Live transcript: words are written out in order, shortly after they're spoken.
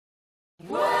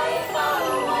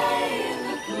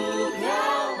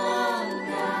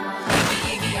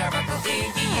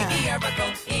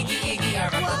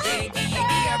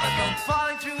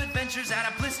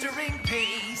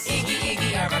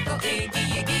Arbuckle,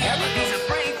 Iggy Arbuckle. He's a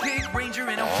brave pig ranger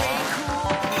in a way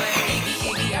cool way.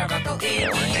 Iggy Arbuckle,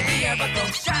 Iggy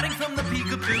Arbuckle. Shouting from the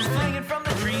peekaboo, flying from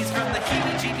the trees, from the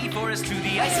heebie-jeebie forest to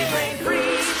the icy rain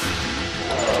freeze.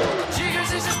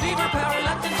 Jiggers is his beaver power,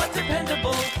 reluctant but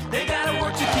dependable. They gotta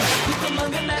work to keep the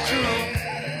Cucamonga natural.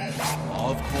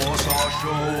 Of course, our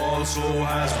show also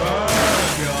has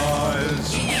bad guys.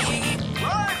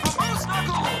 Live from Moose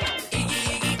Knuckle.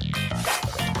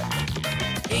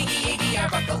 Iggy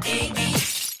Arbuckle, Iggy.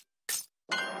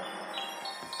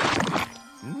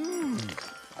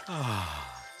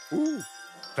 Ooh,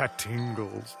 that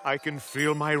tingles. I can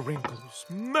feel my wrinkles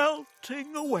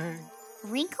melting away.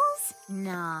 Wrinkles?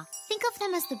 Nah. Think of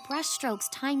them as the brushstrokes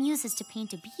time uses to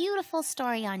paint a beautiful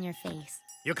story on your face.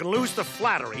 You can lose the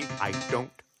flattery. I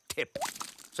don't tip.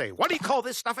 Say, what do you call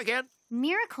this stuff again?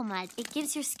 Miracle Mud. It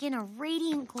gives your skin a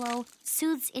radiant glow,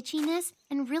 soothes itchiness,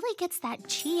 and really gets that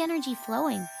chi energy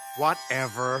flowing.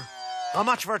 Whatever. How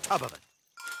much for a tub of it?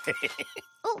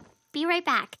 Oh, be right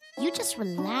back. You just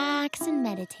relax and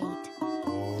meditate.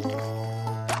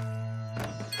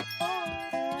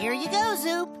 Here you go,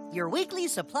 Zoop. Your weekly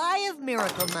supply of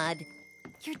Miracle Mud.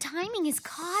 Your timing is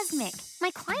cosmic.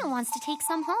 My client wants to take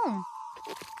some home.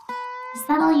 Is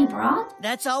that all you brought?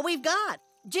 That's all we've got.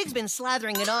 Jig's been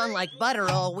slathering it on like butter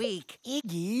all week.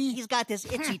 Iggy? He's got this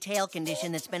itchy tail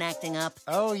condition that's been acting up.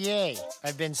 Oh, yay.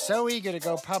 I've been so eager to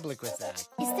go public with that.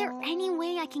 Is there any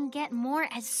way I can get more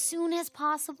as soon as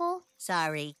possible?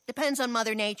 Sorry. Depends on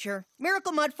Mother Nature.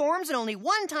 Miracle Mud forms in only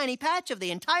one tiny patch of the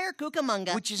entire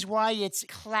Cucamonga. Which is why it's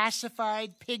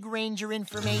classified pig ranger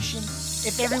information.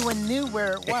 If everyone knew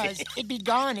where it was, it'd be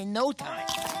gone in no time.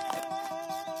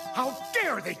 How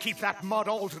dare they keep that mud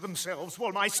all to themselves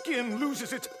while my skin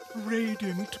loses its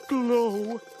radiant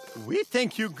glow? We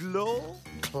think you glow.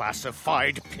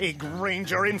 Classified pig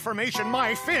ranger information,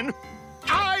 my Finn.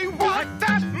 I want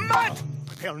that mud!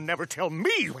 They'll never tell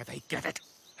me where they get it.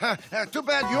 Too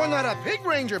bad you're not a pig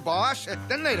ranger, boss.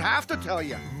 Then they'd have to tell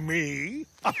you. Me?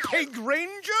 A pig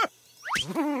ranger?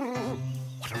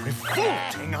 What a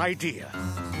revolting idea.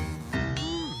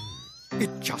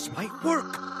 It just might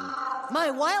work. My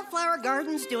wildflower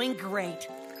garden's doing great.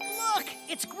 Look,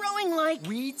 it's growing like...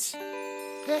 Weeds?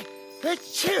 I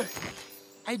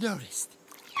noticed.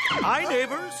 Hi,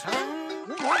 neighbors.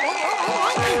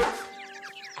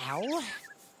 Ow.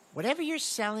 Whatever you're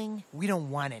selling, we don't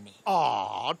want any.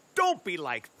 Aw, don't be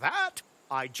like that.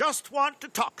 I just want to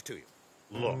talk to you.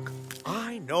 Look,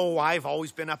 I know I've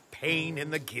always been a pain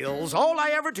in the gills. All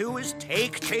I ever do is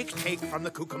take from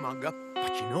the Cucamonga.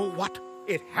 But you know what?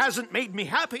 It hasn't made me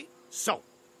happy. So,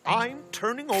 I'm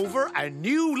turning over a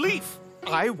new leaf.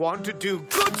 I want to do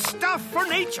good stuff for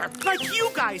nature, like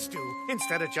you guys do,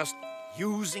 instead of just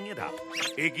using it up.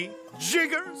 Iggy,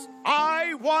 Jiggers,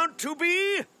 I want to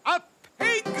be a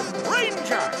pig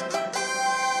ranger.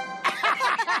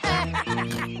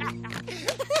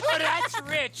 Oh, that's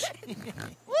rich.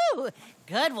 Woo,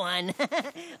 good one.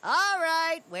 All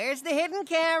right, where's the hidden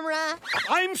camera?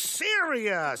 I'm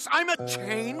serious. I'm a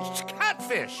changed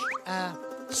catfish.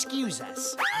 Excuse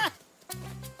us.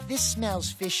 This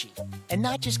smells fishy. And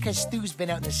not just because Stu's been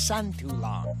out in the sun too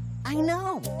long. I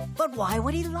know, but why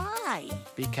would he lie?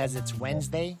 Because it's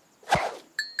Wednesday?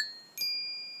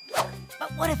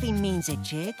 But what if he means it,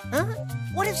 Jig? Huh?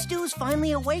 What if Stu's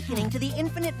finally awakening to the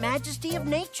infinite majesty of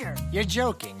nature? You're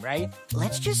joking, right?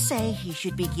 Let's just say he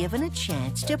should be given a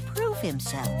chance to prove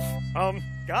himself.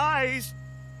 Guys,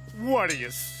 what do you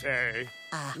say?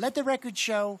 Let the record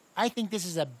show, I think this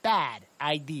is a bad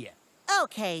idea.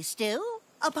 Okay, Stu.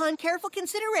 Upon careful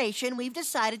consideration, we've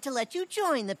decided to let you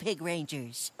join the Pig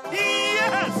Rangers.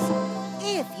 Yes!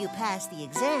 If you pass the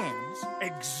exams.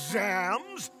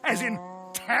 Exams? As in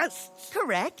tests?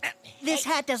 Correct. This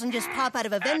hat doesn't just pop out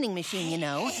of a vending machine, you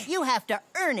know. You have to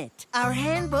earn it. Our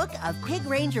handbook of Pig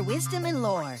Ranger wisdom and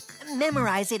lore.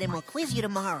 Memorize it and we'll quiz you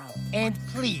tomorrow. And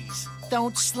please,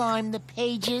 don't slime the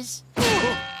pages.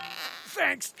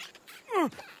 Thanks.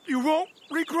 You won't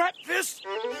regret this.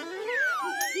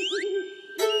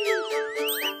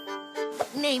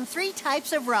 Name 3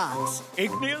 types of rocks.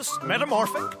 Igneous,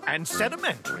 metamorphic, and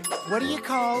sedimentary. What do you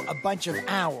call a bunch of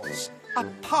owls? A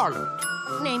parliament.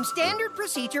 Name standard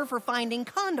procedure for finding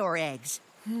condor eggs.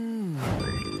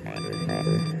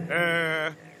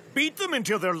 Beat them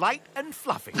until they're light and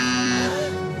fluffy.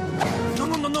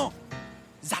 No.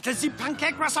 That is the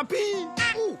pancake recipe.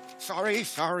 Ooh, sorry.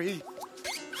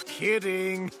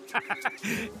 Kidding.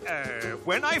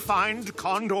 When I find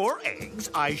condor eggs,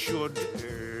 I should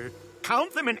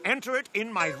count them and enter it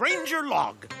in my ranger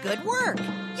log. Good work.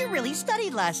 You really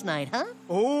studied last night, huh?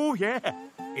 Oh, yeah.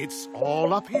 It's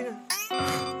all up here.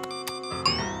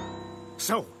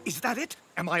 So, is that it?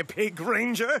 Am I a pig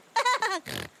ranger?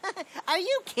 Are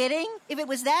you kidding? If it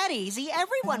was that easy,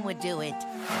 everyone would do it.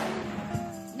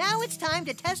 Now it's time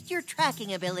to test your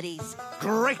tracking abilities.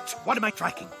 Great! What am I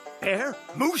tracking? Bear?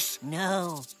 Moose?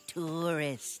 No,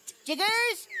 tourist. Jiggers?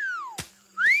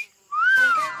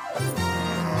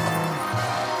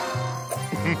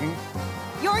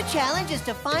 Your challenge is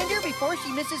to find her before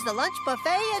she misses the lunch buffet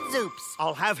at Zoop's.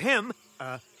 I'll have him,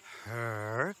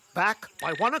 her, back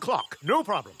by 1 o'clock. No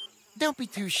problem. Don't be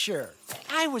too sure.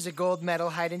 I was a gold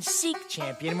medal hide-and-seek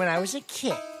champion when I was a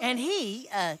kid. And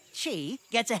she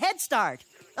gets a head start.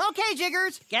 Okay,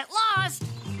 Jiggers, get lost.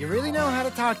 You really know how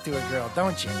to talk to a girl,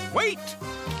 don't you? Wait!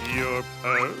 Your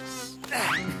purse?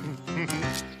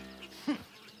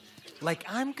 Like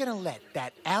I'm gonna let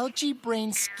that algae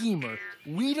brain schemer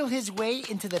wheedle his way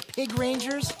into the Pig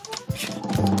Rangers?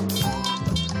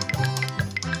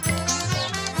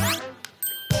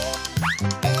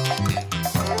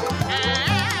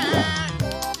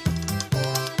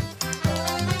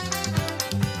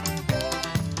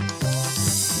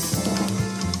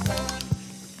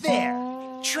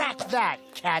 There! Track that,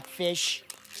 Catfish.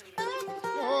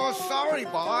 Oh, sorry,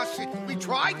 boss. We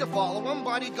tried to follow him,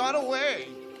 but he got away.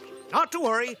 Not to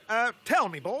worry. Tell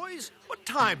me, boys, what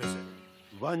time is it?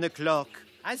 1 o'clock.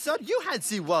 I thought you had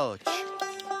the watch.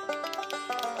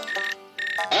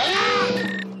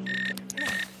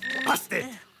 Busted!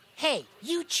 Hey,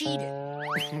 you cheated.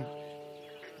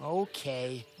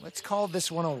 Okay, let's call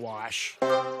this one a wash.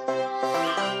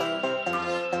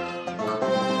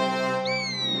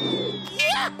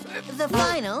 The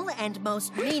final and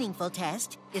most meaningful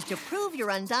test is to prove your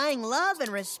undying love and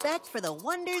respect for the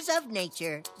wonders of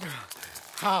nature.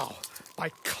 How? By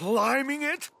climbing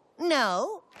it?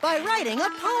 No, by writing a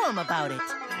poem about it.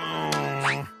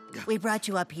 We brought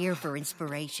you up here for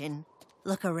inspiration.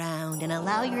 Look around and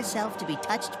allow yourself to be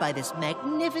touched by this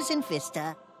magnificent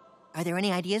vista. Are there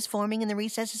any ideas forming in the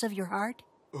recesses of your heart?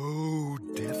 Oh,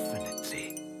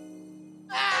 definitely.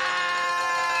 Bye!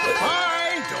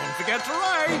 Don't forget to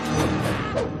write!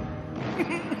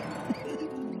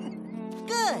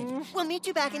 Good. We'll meet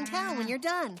you back in town when you're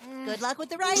done. Good luck with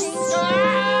the writing.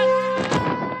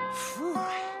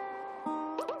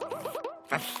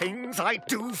 The things I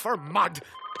do for mud.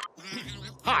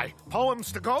 Hi,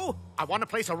 poems to go. I want to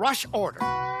place a rush order.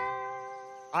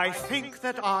 I think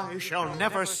that I shall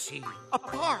never see a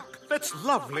park that's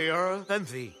lovelier than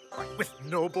thee, with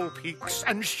noble peaks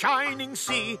and shining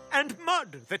sea and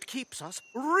mud that keeps us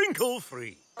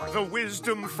wrinkle-free. The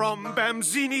wisdom from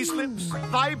Bamzini's lips,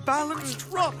 thy balanced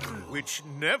rock which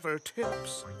never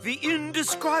tips, the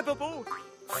indescribable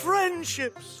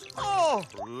friendships. Oh,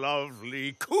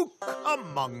 lovely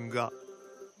Cucamonga.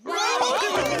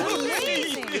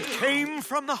 It came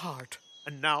from the heart,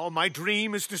 and now my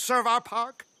dream is to serve our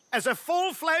park as a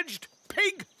full-fledged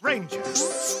pig ranger.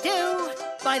 Stu,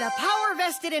 by the power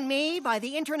vested in me by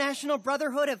the International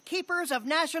Brotherhood of Keepers of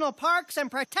National Parks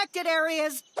and Protected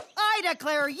Areas, I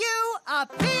declare you a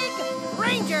pig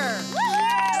ranger.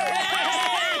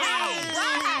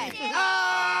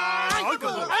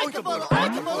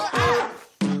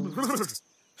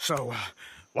 So,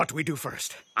 what do we do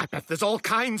first? I bet there's all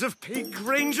kinds of pig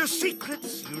ranger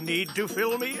secrets you need to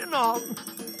fill me in on.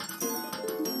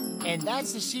 And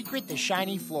that's the secret to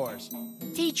shiny floors.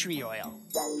 Tea tree oil.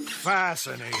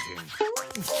 Fascinating.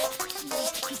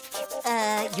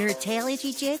 Your tail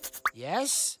itchy, Jig?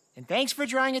 Yes, and thanks for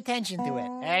drawing attention to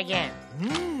it. Again.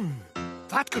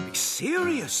 That could be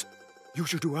serious. You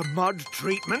should do a mud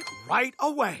treatment right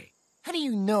away. How do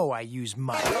you know I use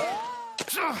mud?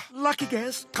 Lucky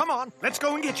guess. Come on, let's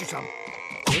go and get you some.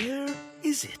 Where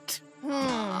is it?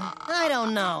 I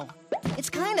don't know. It's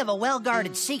kind of a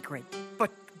well-guarded secret.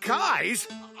 But guys,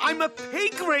 I'm a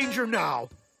pig ranger now.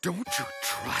 Don't you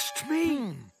trust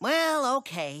me? Well,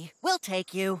 okay. We'll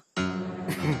take you.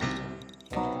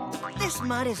 This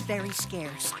mud is very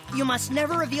scarce. You must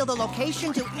never reveal the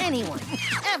location to anyone.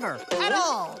 Ever. At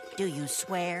all. Do you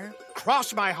swear?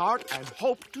 Cross my heart and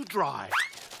hope to dry.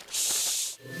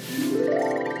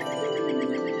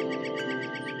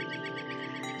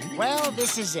 Well,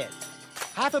 this is it.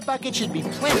 Half a bucket should be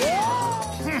plenty.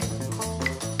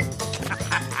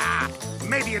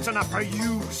 Maybe it's enough for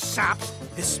you, saps.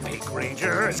 This pig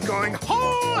ranger is going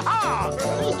ho-ha!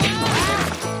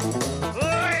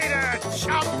 Later,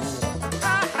 chumps!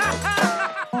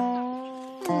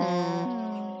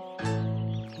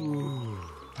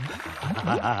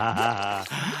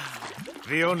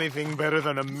 The only thing better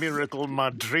than a miracle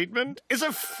mud treatment is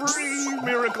a free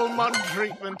miracle mud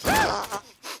treatment.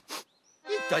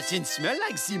 It doesn't smell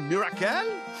like the miracle.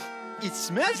 It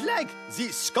smells like the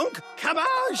skunk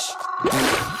cabbage.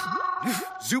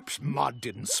 Zoop's mud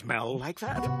didn't smell like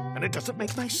that, and it doesn't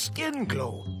make my skin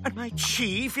glow. And my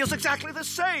chi feels exactly the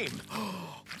same.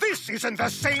 This isn't the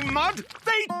same mud!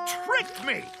 They tricked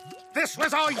me! This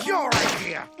was all your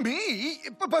idea! Me?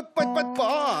 But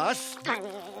boss...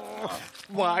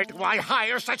 Why do I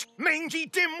hire such mangy,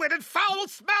 dim-witted,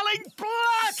 foul-smelling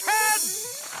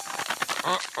blackheads?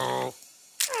 Uh-oh.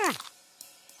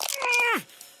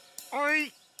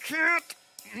 I can't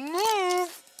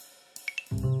move.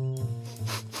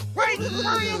 Wait, where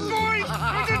are you going?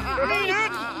 I didn't mean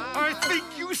it. I think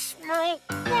you smell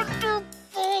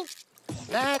wonderful.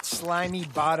 That slimy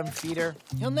bottom feeder,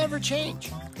 he'll never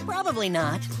change. Probably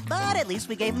not, but at least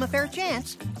we gave him a fair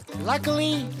chance.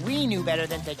 Luckily, we knew better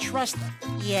than to trust him.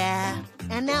 Yeah,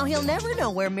 and now he'll never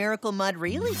know where Miracle Mud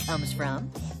really comes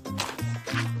from.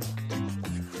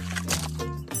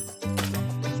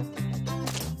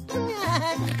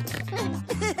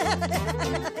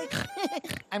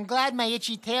 I'm glad my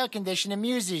itchy tail condition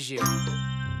amuses you.